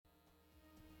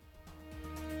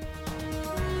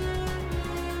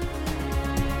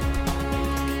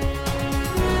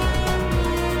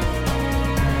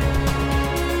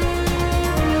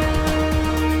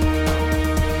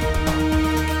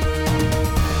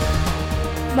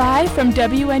Live from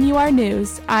WNUR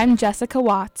News, I'm Jessica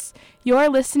Watts. You're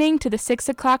listening to the 6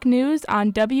 o'clock news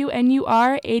on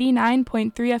WNUR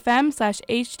 89.3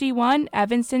 FM/HD1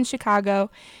 Evanston,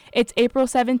 Chicago. It's April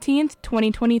 17th,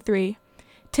 2023.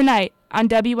 Tonight on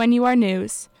WNUR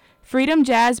News, Freedom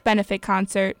Jazz Benefit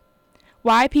Concert.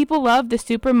 Why people love the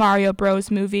Super Mario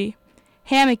Bros. Movie.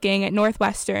 Hammocking at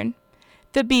Northwestern.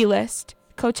 The B-List.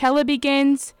 Coachella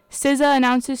Begins. SZA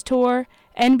announces tour.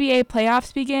 NBA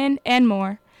playoffs begin, and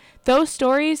more. Those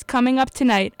stories coming up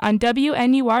tonight on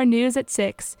WNUR News at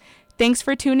 6. Thanks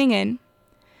for tuning in.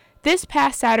 This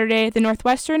past Saturday, the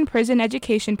Northwestern Prison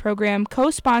Education Program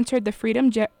co-sponsored the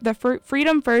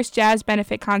Freedom First Jazz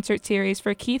Benefit Concert Series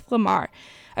for Keith Lamar.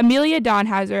 Amelia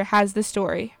Donhauser has the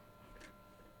story.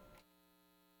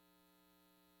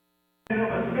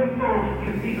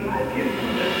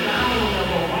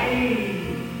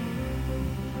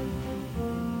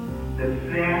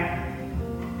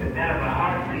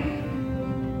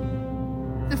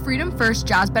 The Freedom First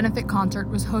Jazz Benefit Concert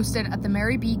was hosted at the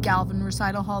Mary B. Galvin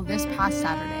Recital Hall this past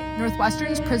Saturday.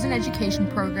 Northwestern's Prison Education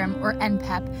Program, or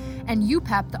NPEP, and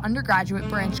UPEP, the undergraduate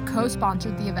branch,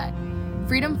 co-sponsored the event.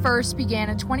 Freedom First began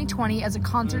in 2020 as a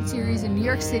concert series in New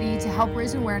York City to help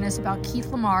raise awareness about Keith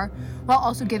Lamar, while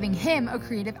also giving him a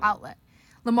creative outlet.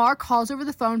 Lamar calls over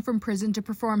the phone from prison to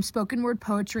perform spoken word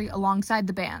poetry alongside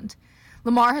the band.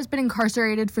 Lamar has been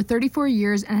incarcerated for 34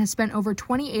 years and has spent over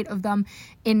 28 of them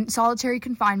in solitary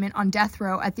confinement on death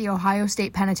row at the Ohio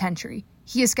State Penitentiary.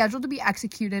 He is scheduled to be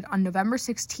executed on November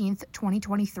 16,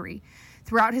 2023.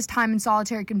 Throughout his time in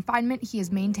solitary confinement, he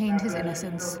has maintained his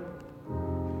innocence.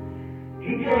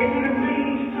 He gave me the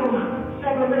means to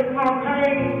separate my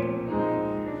pain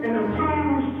and the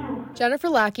blues. Jennifer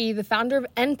Lackey, the founder of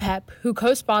NPEP, who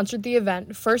co-sponsored the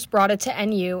event, first brought it to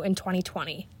NU in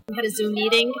 2020. We had a Zoom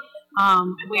meeting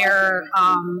where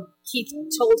Keith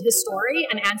told his story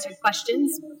and answered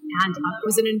questions, and it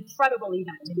was an incredible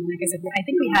event. And like I said, I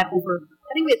think we had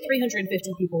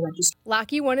 350 people registered.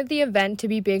 Lackey wanted the event to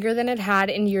be bigger than it had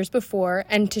in years before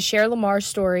and to share Lamar's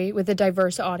story with a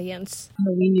diverse audience.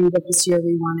 We knew that this year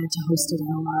we wanted to host it in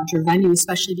a larger venue,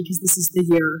 especially because this is the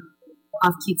year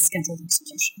of Keith's scheduled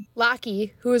execution.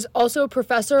 Lackey, who is also a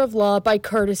professor of law by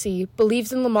courtesy,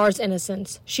 believes in Lamar's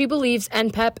innocence. She believes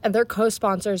NPEP and their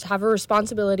co-sponsors have a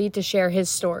responsibility to share his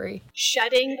story.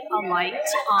 Shedding a light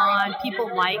on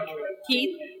people like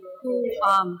Keith, who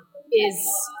is,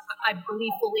 I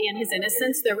believe, fully in his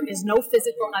innocence. There is no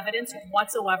physical evidence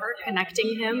whatsoever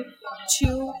connecting him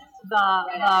to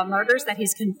the murders that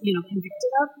he's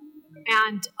convicted of.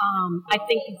 And I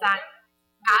think that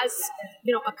as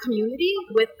a community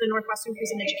with the Northwestern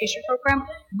Prison Education Program,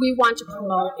 we want to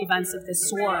promote events of this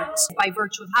sort by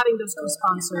virtue of having those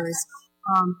co-sponsors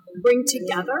bring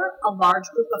together a large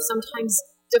group of sometimes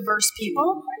diverse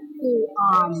people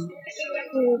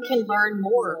who can learn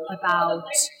more about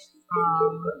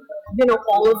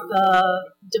all of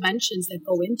the dimensions that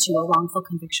go into a wrongful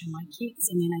conviction like Keith's.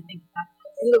 I mean, I think that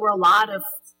there were a lot of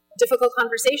difficult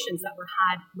conversations that were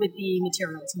had with the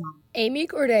material tonight. Amy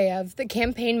Gordeev, the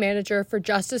campaign manager for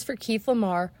Justice for Keith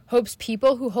Lamar, hopes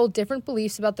people who hold different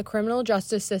beliefs about the criminal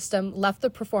justice system left the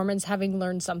performance having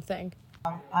learned something.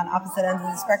 On opposite ends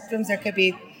of the spectrums, there could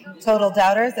be total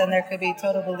doubters and there could be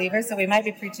total believers, so we might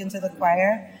be preaching to the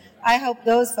choir. I hope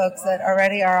those folks that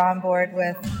already are on board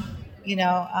with,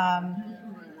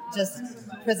 just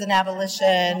prison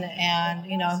abolition and,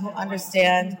 who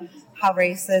understand how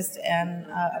racist and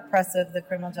oppressive the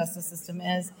criminal justice system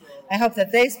is. I hope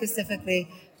that they specifically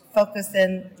focus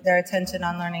in their attention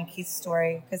on learning Keith's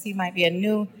story, because he might be a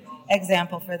new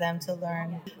example for them to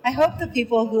learn. I hope the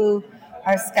people who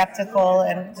are skeptical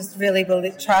and just really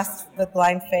trust with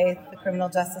blind faith the criminal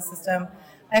justice system,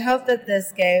 I hope that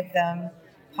this gave them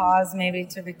pause maybe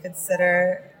to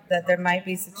reconsider that there might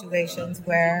be situations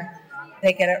where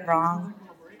they get it wrong.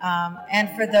 And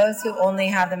for those who only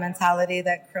have the mentality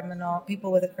that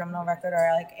people with a criminal record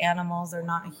are like animals or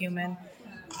not human,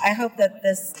 I hope that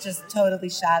this just totally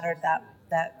shattered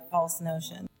that false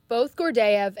notion. Both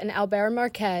Gordeev and Albert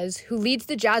Marquez, who leads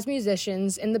the jazz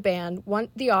musicians in the band, want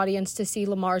the audience to see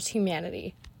Lamar's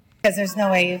humanity. Because there's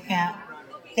no way you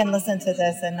can listen to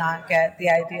this and not get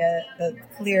the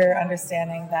clear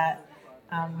understanding that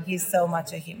he's so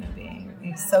much a human being.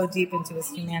 He's so deep into his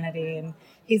humanity, and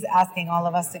he's asking all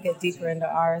of us to get deeper into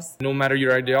ours. No matter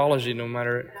your ideology, no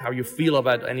matter how you feel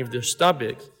about any of those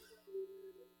topics,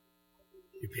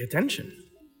 you pay attention.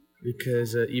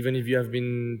 Because even if you have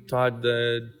been taught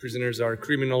that prisoners are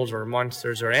criminals or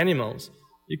monsters or animals,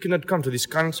 you cannot come to this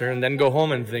concert and then go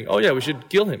home and think, oh yeah, we should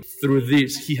kill him. Through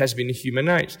this, he has been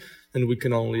humanized. And we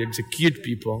can only execute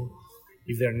people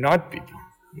if they're not people.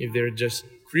 if they're just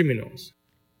criminals.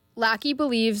 Lackey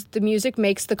believes the music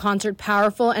makes the concert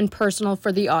powerful and personal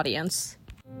for the audience.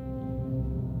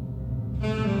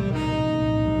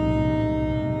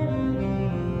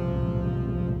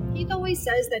 Keith always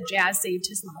says that jazz saved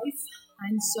his life,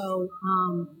 and so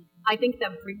I think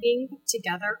that bringing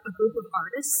together a group of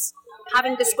artists,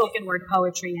 having the spoken word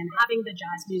poetry and having the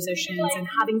jazz musicians and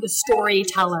having the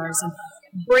storytellers and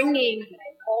bringing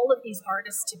all of these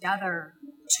artists together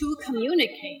to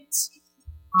communicate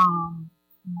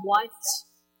what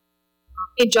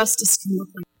injustice can look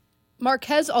like.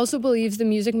 Marquez also believes the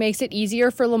music makes it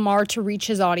easier for Lamar to reach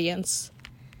his audience.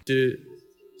 To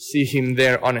see him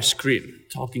there on a screen,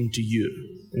 talking to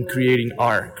you and creating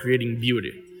art, creating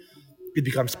beauty, it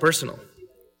becomes personal.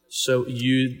 So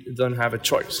you don't have a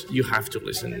choice. You have to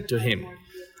listen to him.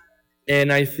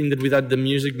 And I think that without the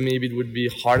music, maybe it would be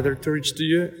harder to reach to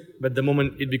you. But the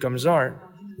moment it becomes art,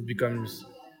 it becomes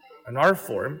an art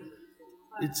form,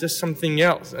 it's just something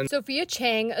else. And Sophia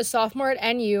Chang, a sophomore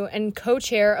at NU and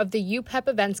co-chair of the UPEP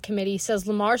Events Committee, says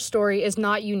Lamar's story is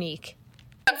not unique.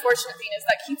 The unfortunate thing is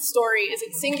that Keith's story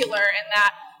isn't singular and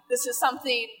that this is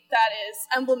something that is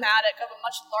emblematic of a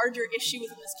much larger issue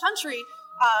within this country,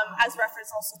 as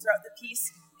referenced also throughout the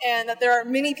piece, and that there are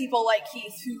many people like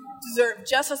Keith who deserve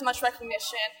just as much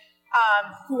recognition,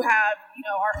 who have,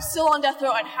 are still on death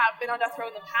row and have been on death row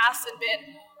in the past and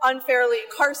been unfairly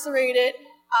incarcerated,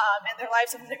 and their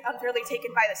lives have been unfairly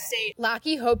taken by the state.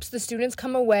 Lackey hopes the students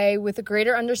come away with a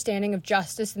greater understanding of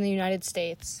justice in the United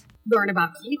States. Learn about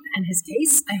Keith and his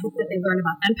case. I hope that they learn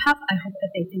about NPEP. I hope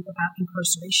that they think about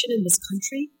incarceration in this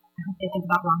country. I hope they think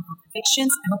about wrongful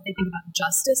convictions. I hope they think about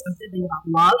justice. I hope they think about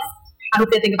love. I hope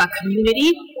they think about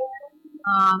community.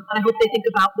 And I hope they think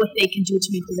about what they can do to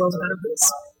make the world a better place.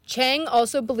 Chang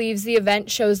also believes the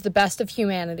event shows the best of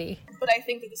humanity. But I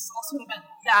think that this is also an event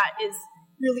that is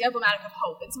really emblematic of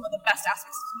hope and some of the best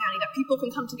aspects of humanity, that people can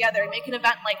come together and make an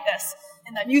event like this,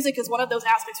 and that music is one of those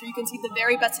aspects where you can see the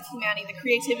very best of humanity, the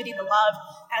creativity, the love.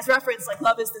 As referenced,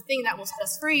 love is the thing that will set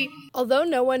us free. Although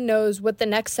no one knows what the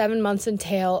next 7 months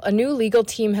entail, a new legal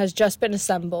team has just been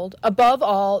assembled. Above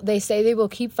all, they say they will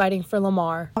keep fighting for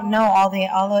Lamar. I don't know all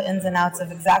the ins and outs of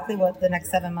exactly what the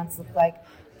next 7 months look like,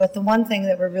 but the one thing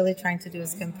that we're really trying to do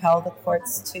is compel the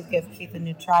courts to give Keith a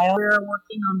new trial. We're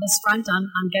working on this front on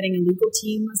getting a legal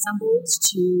team assembled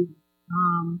to,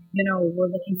 we're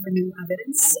looking for new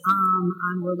evidence,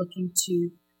 and we're looking to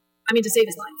save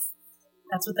his life.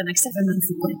 That's what the next 7 months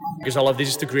look like. because all of this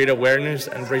is to create awareness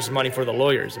and raise money for the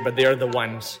lawyers, but they are the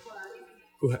ones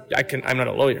who I'm not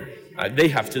a lawyer. They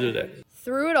have to do that.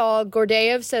 Through it all,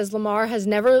 Gordeev says Lamar has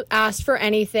never asked for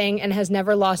anything and has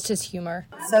never lost his humor.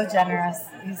 So generous.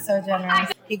 He's so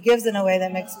generous. He gives in a way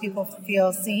that makes people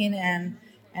feel seen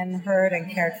and heard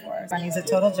and cared for. And he's a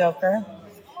total joker.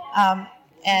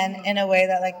 And in a way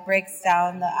that breaks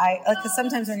down because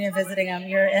sometimes when you're visiting him,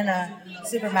 you're in a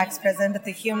supermax prison, but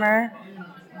the humor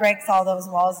breaks all those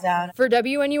walls down. For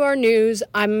WNUR News,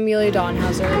 I'm Amelia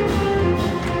Donhauser.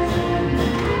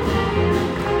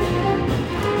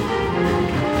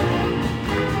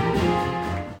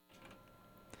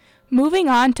 Moving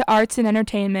on to arts and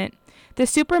entertainment, the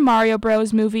Super Mario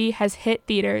Bros. Movie has hit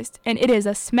theaters, and it is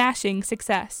a smashing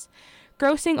success.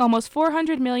 Grossing almost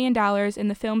 $400 million in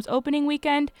the film's opening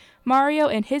weekend, Mario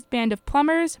and his band of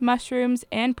plumbers, mushrooms,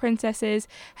 and princesses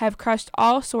have crushed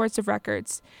all sorts of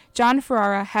records. John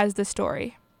Ferrara has the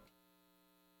story.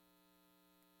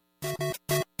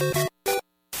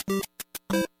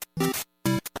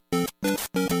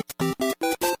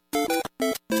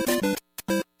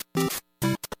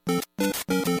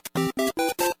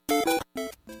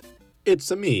 It's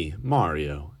me,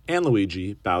 Mario, and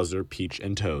Luigi, Bowser, Peach,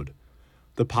 and Toad.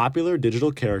 The popular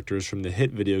digital characters from the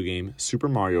hit video game Super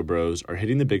Mario Bros. Are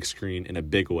hitting the big screen in a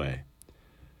big way.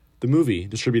 The movie,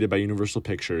 distributed by Universal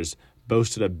Pictures,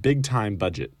 boasted a big-time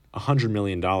budget, $100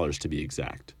 million to be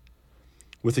exact.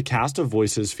 With a cast of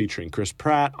voices featuring Chris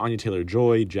Pratt, Anya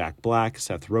Taylor-Joy, Jack Black,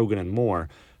 Seth Rogen, and more,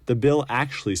 the bill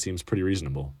actually seems pretty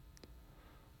reasonable.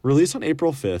 Released on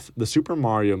April 5th, the Super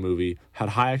Mario movie had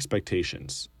high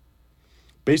expectations.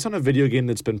 Based on a video game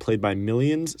that's been played by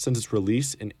millions since its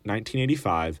release in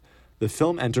 1985, the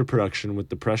film entered production with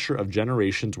the pressure of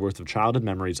generations' worth of childhood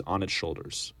memories on its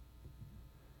shoulders.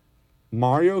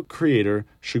 Mario creator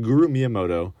Shigeru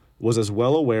Miyamoto was as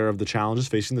well aware of the challenges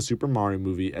facing the Super Mario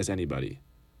movie as anybody.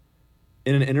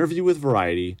 In an interview with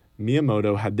Variety,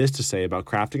 Miyamoto had this to say about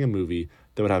crafting a movie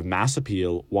that would have mass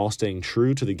appeal while staying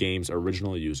true to the game's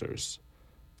original users.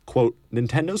 Quote,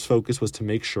 Nintendo's focus was to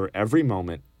make sure every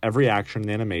moment, every action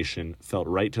and animation felt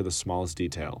right to the smallest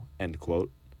detail, end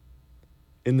quote.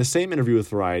 In the same interview with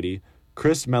Variety,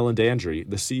 Chris Melandandri,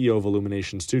 the CEO of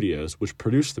Illumination Studios, which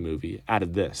produced the movie,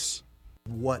 added this.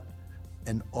 What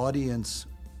an audience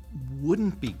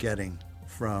wouldn't be getting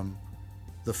from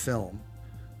the film,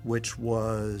 which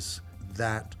was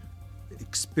that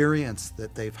experience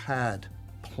that they've had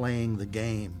playing the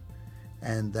game,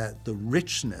 and that the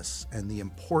richness and the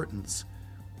importance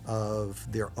of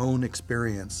their own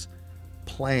experience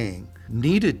playing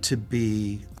needed to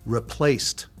be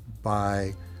replaced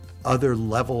by other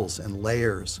levels and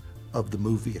layers of the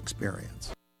movie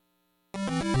experience.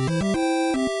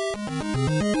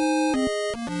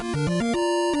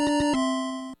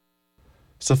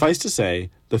 Suffice to say,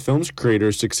 the film's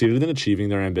creators succeeded in achieving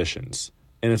their ambitions.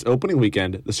 In its opening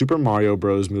weekend, the Super Mario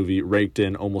Bros. Movie raked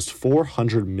in almost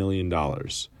 $400 million,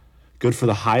 good for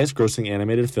the highest-grossing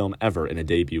animated film ever in a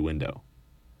debut window.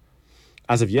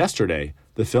 As of yesterday,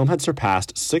 the film had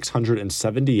surpassed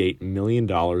 $678 million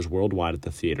worldwide at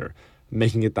the theater,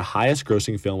 making it the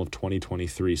highest-grossing film of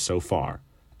 2023 so far.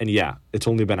 And yeah, it's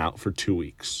only been out for 2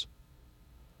 weeks.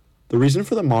 The reason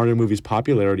for the Mario movie's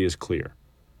popularity is clear.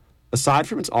 Aside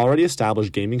from its already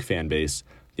established gaming fanbase,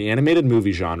 the animated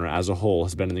movie genre as a whole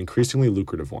has been an increasingly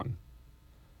lucrative one.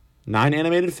 9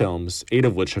 animated films, 8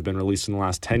 of which have been released in the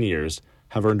last 10 years,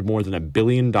 have earned more than $1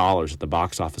 billion at the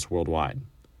box office worldwide.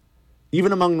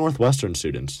 Even among Northwestern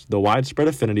students, the widespread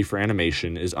affinity for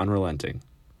animation is unrelenting.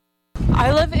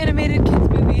 I love animated kids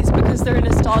movies because they're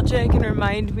nostalgic and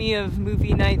remind me of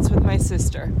movie nights with my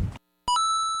sister.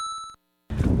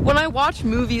 When I watch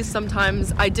movies,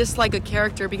 sometimes I dislike a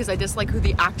character because I dislike who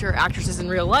the actor or actress is in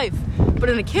real life. But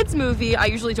in a kid's movie, I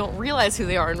usually don't realize who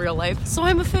they are in real life, so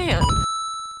I'm a fan.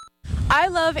 I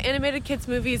love animated kids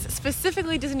movies,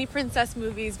 specifically Disney princess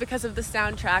movies, because of the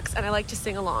soundtracks, and I like to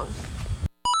sing along.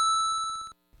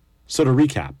 So to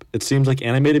recap, it seems like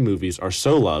animated movies are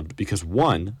so loved because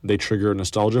 1, they trigger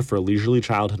nostalgia for leisurely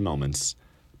childhood moments,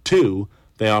 2,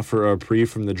 they offer a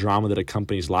reprieve from the drama that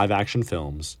accompanies live-action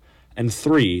films, and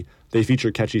 3, they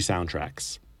feature catchy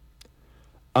soundtracks.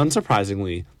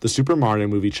 Unsurprisingly, the Super Mario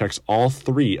movie checks all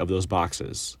 3 of those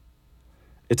boxes.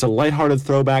 It's a lighthearted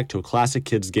throwback to a classic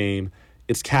kids game.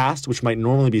 Its cast, which might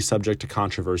normally be subject to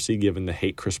controversy given the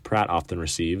hate Chris Pratt often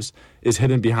receives, is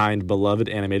hidden behind beloved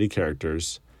animated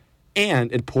characters,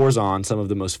 and it pours on some of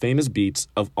the most famous beats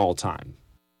of all time.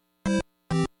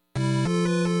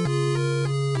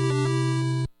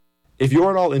 If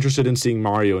you're at all interested in seeing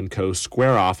Mario and co.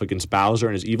 square off against Bowser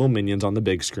and his evil minions on the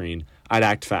big screen, I'd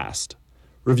act fast.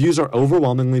 Reviews are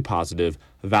overwhelmingly positive,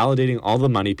 validating all the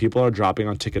money people are dropping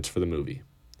on tickets for the movie.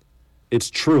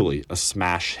 It's truly a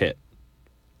smash hit.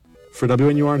 For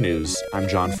WNUR News, I'm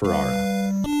John Ferrara.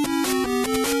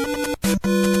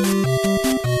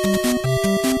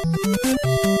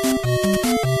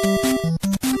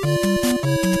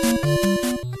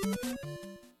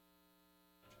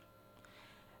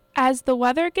 As the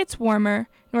weather gets warmer,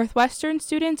 Northwestern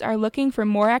students are looking for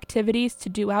more activities to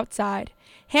do outside.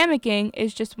 Hammocking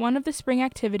is just one of the spring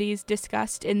activities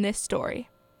discussed in this story.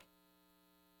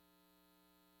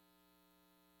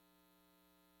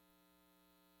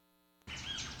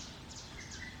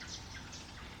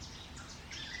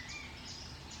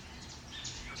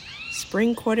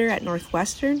 Spring quarter at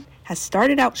Northwestern has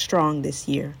started out strong this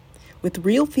year, with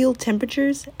real field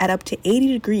temperatures at up to 80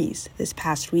 degrees this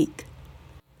past week.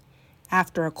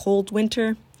 After a cold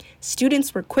winter,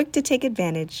 students were quick to take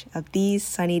advantage of these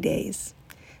sunny days.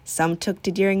 Some took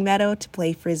to Deering Meadow to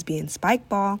play frisbee and spike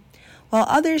ball, while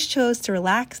others chose to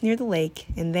relax near the lake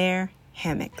in their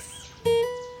hammocks.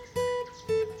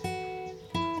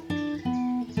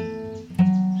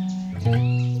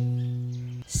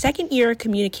 Second-year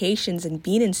communications and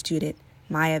Benin student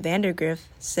Maya Vandergriff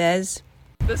says,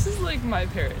 This is like my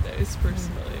paradise,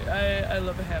 personally. I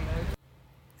love a hammock.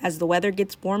 As the weather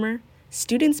gets warmer,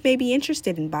 students may be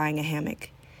interested in buying a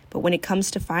hammock, but when it comes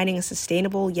to finding a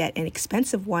sustainable yet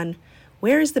inexpensive one,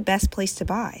 where is the best place to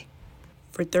buy?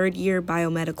 For third-year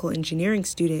biomedical engineering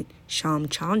student Sham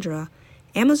Chandra,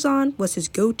 Amazon was his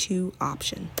go-to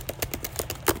option.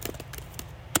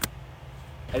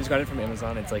 I just got it from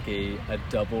Amazon. It's like a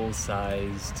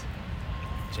double-sized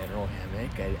general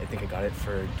hammock. I think I got it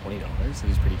for $20. It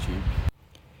was pretty cheap.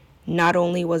 Not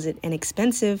only was it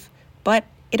inexpensive, but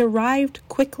it arrived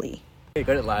quickly. I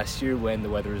got it last year when the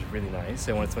weather was really nice.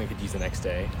 I wanted something I could use the next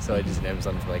day, so I just did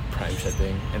Amazon for like prime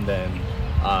shipping. And then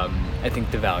I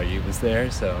think the value was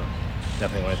there, so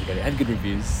definitely wanted to get it. I had good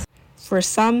reviews. For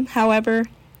some, however,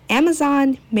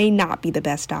 Amazon may not be the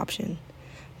best option.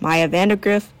 Maya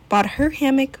Vandergriff bought her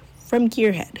hammock from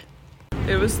Gearhead.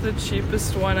 It was the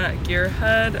cheapest one at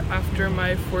Gearhead after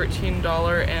my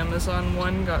 $14 Amazon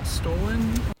one got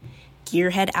stolen.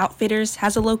 Gearhead Outfitters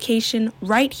has a location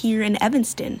right here in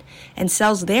Evanston and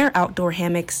sells their outdoor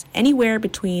hammocks anywhere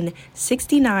between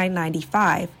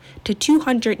 $69.95 to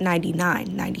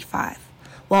 $299.95,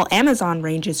 while Amazon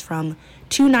ranges from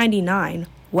 $299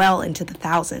 well into the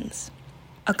thousands.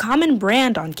 A common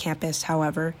brand on campus,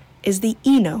 however, is the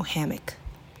Eno hammock.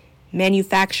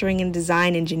 Manufacturing and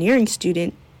design engineering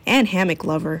student and hammock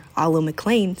lover Alu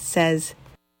McLean says,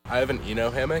 I have an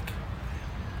Eno hammock,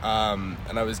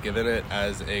 and I was given it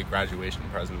as a graduation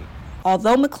present.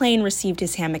 Although McLean received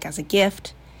his hammock as a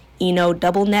gift, Eno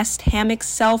double nest hammocks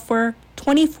sell for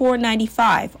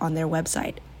 $24.95 on their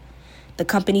website. The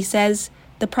company says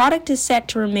the product is set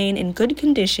to remain in good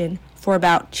condition for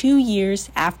about 2 years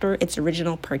after its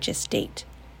original purchase date.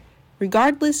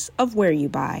 Regardless of where you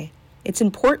buy, it's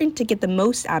important to get the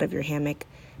most out of your hammock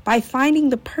by finding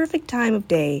the perfect time of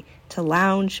day to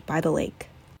lounge by the lake.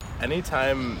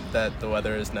 Anytime that the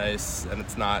weather is nice and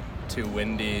it's not too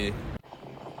windy.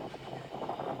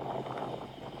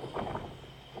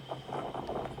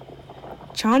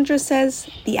 Chandra says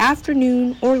the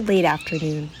afternoon or late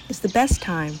afternoon is the best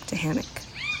time to hammock.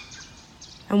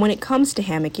 And when it comes to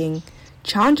hammocking,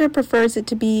 Chandra prefers it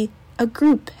to be a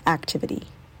group activity.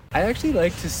 I actually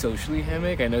like to socially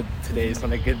hammock. I know today is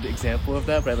not a good example of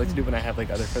that, but I like to do it when I have like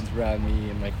other friends around me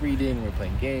and like reading or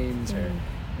playing games or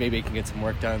maybe I can get some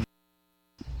work done.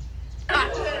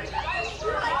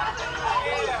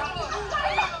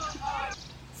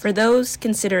 For those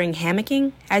considering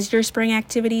hammocking as your spring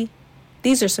activity,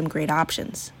 these are some great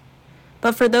options.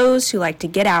 But for those who like to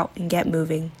get out and get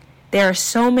moving, there are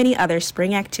so many other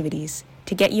spring activities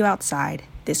to get you outside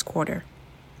this quarter.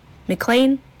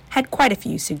 McLean had quite a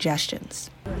few suggestions.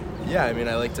 Yeah, I mean,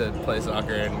 I like to play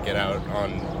soccer and get out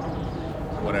on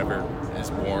whatever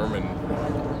is warm, and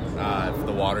if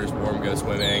the water's warm, go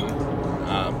swimming,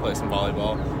 play some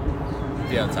volleyball,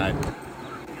 be outside.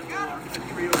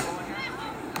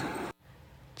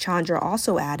 Chandra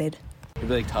also added,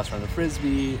 Maybe like toss around a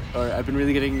frisbee, or I've been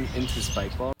really getting into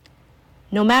spike ball.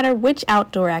 no matter which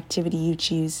outdoor activity you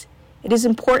choose, it is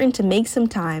important to make some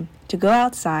time to go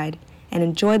outside and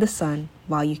enjoy the sun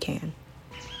while you can.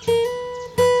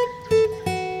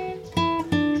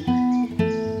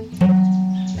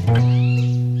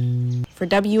 For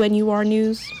WNUR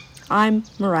News, I'm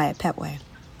Mariah Petway.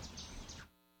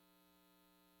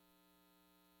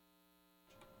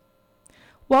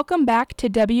 Welcome back to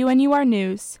WNUR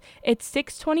News. It's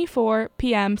 6:24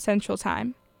 p.m. Central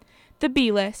Time. The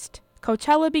B-List.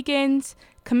 Coachella Begins.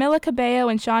 Camila Cabello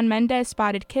and Shawn Mendes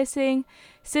spotted kissing.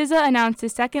 SZA announced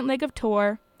his second leg of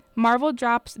tour. Marvel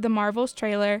drops The Marvels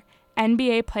trailer.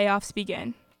 NBA playoffs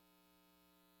begin.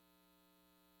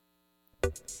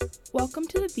 Welcome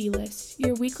to the B-List,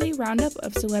 your weekly roundup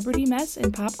of celebrity mess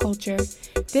and pop culture.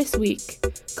 This week,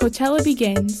 Coachella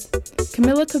Begins.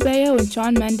 Camila Cabello and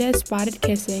Shawn Mendes spotted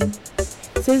kissing.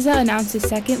 SZA announced his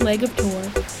second leg of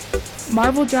tour.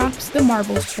 Marvel drops The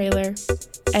Marvels trailer.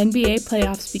 NBA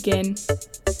playoffs begin.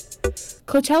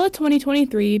 Coachella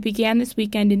 2023 began this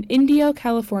weekend in Indio,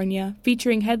 California,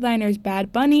 featuring headliners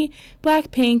Bad Bunny,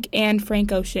 Blackpink, and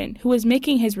Frank Ocean, who is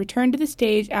making his return to the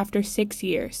stage after 6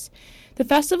 years. The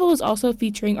festival is also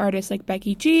featuring artists like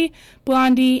Becky G,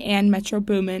 Blondie, and Metro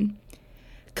Boomin.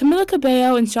 Camila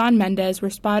Cabello and Shawn Mendes were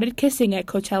spotted kissing at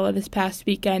Coachella this past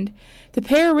weekend. The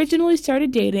pair originally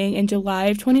started dating in July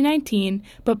of 2019,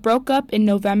 but broke up in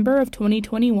November of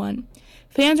 2021.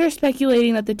 Fans are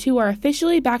speculating that the two are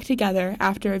officially back together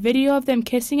after a video of them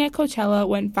kissing at Coachella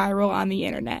went viral on the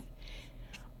internet.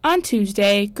 On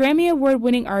Tuesday, Grammy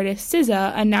Award-winning artist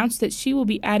SZA announced that she will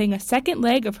be adding a second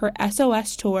leg of her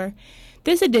SOS tour.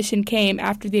 This addition came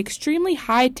after the extremely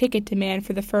high ticket demand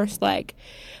for the first leg.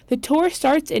 The tour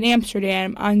starts in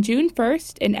Amsterdam on June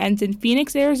 1st and ends in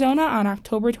Phoenix, Arizona on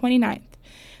October 29th.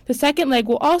 The second leg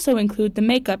will also include the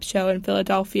makeup show in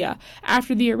Philadelphia,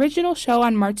 after the original show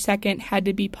on March 2nd had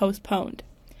to be postponed.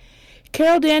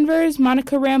 Carol Danvers,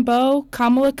 Monica Rambeau,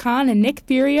 Kamala Khan, and Nick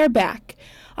Fury are back.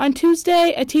 On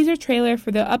Tuesday, a teaser trailer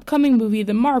for the upcoming movie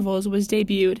The Marvels was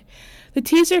debuted. The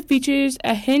teaser features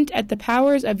a hint at the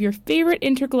powers of your favorite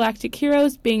intergalactic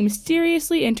heroes being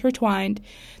mysteriously intertwined.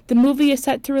 The movie is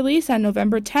set to release on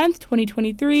November 10th,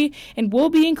 2023, and will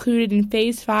be included in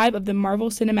Phase 5 of the Marvel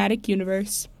Cinematic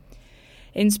Universe.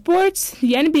 In sports,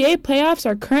 the NBA playoffs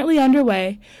are currently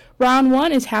underway. Round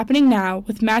 1 is happening now,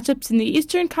 with matchups in the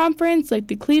Eastern Conference like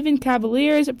the Cleveland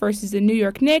Cavaliers versus the New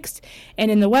York Knicks,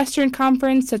 and in the Western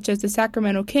Conference such as the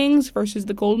Sacramento Kings versus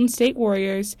the Golden State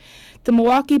Warriors. The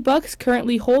Milwaukee Bucks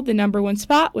currently hold the number 1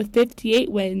 spot with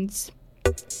 58 wins.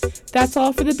 That's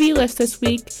all for the B-List this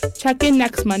week. Check in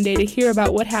next Monday to hear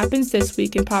about what happens this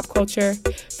week in pop culture.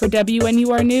 For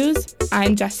WNUR News,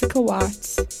 I'm Jessica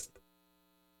Watts.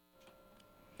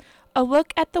 A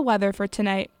look at the weather for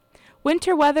tonight.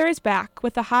 Winter weather is back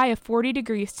with a high of 40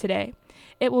 degrees today.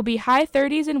 It will be high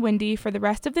 30s and windy for the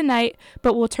rest of the night,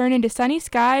 but will turn into sunny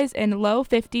skies and low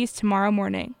 50s tomorrow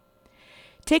morning.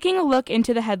 Taking a look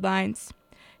into the headlines.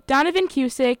 Donovan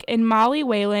Cusick and Molly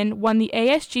Whalen won the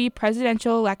ASG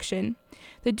presidential election.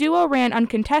 The duo ran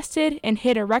uncontested and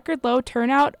hit a record low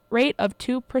turnout rate of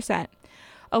 2%.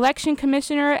 Election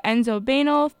Commissioner Enzo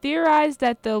Bainel theorized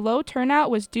that the low turnout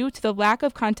was due to the lack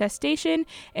of contestation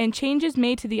and changes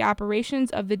made to the operations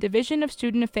of the Division of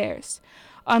Student Affairs.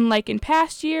 Unlike in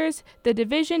past years, the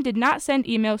division did not send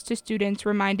emails to students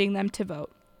reminding them to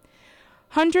vote.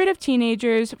 Hundreds of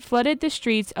teenagers flooded the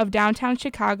streets of downtown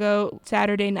Chicago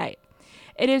Saturday night.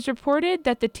 It is reported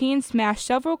that the teens smashed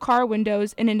several car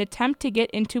windows in an attempt to get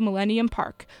into Millennium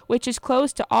Park, which is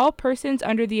closed to all persons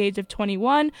under the age of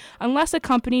 21 unless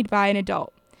accompanied by an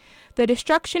adult. The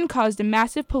destruction caused a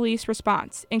massive police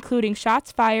response, including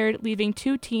shots fired, leaving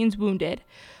 2 teens wounded.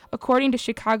 According to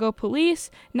Chicago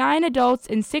police, 9 adults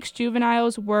and 6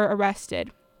 juveniles were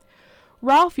arrested.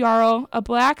 Ralph Yarl, a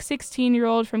black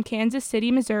 16-year-old from Kansas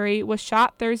City, Missouri, was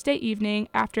shot Thursday evening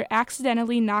after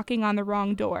accidentally knocking on the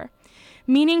wrong door.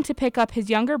 Meaning to pick up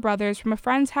his younger brothers from a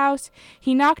friend's house,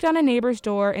 he knocked on a neighbor's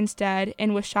door instead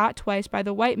and was shot twice by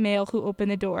the white male who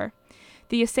opened the door.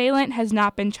 The assailant has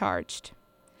not been charged.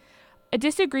 A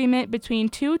disagreement between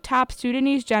 2 top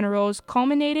Sudanese generals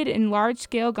culminated in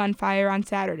large-scale gunfire on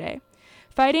Saturday.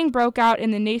 Fighting broke out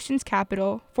in the nation's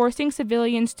capital, forcing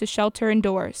civilians to shelter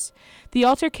indoors. The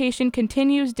altercation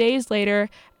continues days later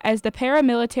as the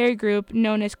paramilitary group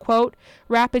known as, quote,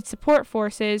 Rapid Support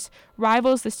Forces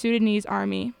rivals the Sudanese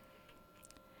army.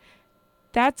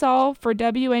 That's all for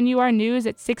WNUR News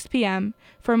at 6 p.m.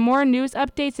 For more news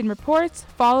updates and reports,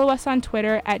 follow us on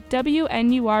Twitter at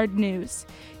WNUR News.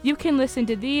 You can listen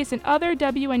to these and other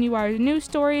WNUR news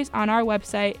stories on our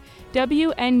website,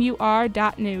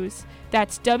 WNUR.news.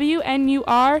 That's WNUR.news.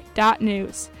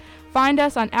 Find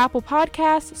us on Apple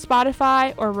Podcasts,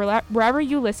 Spotify, or wherever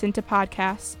you listen to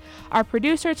podcasts. Our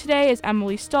producer today is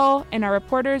Emily Stoll, and our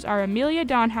reporters are Amelia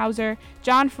Donhauser,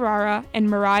 John Ferrara, and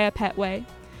Mariah Petway.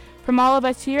 From all of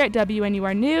us here at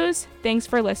WNUR News, thanks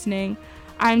for listening.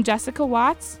 I'm Jessica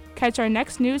Watts. Catch our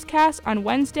next newscast on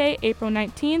Wednesday, April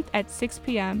 19th at 6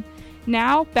 p.m.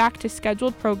 Now, back to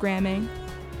scheduled programming.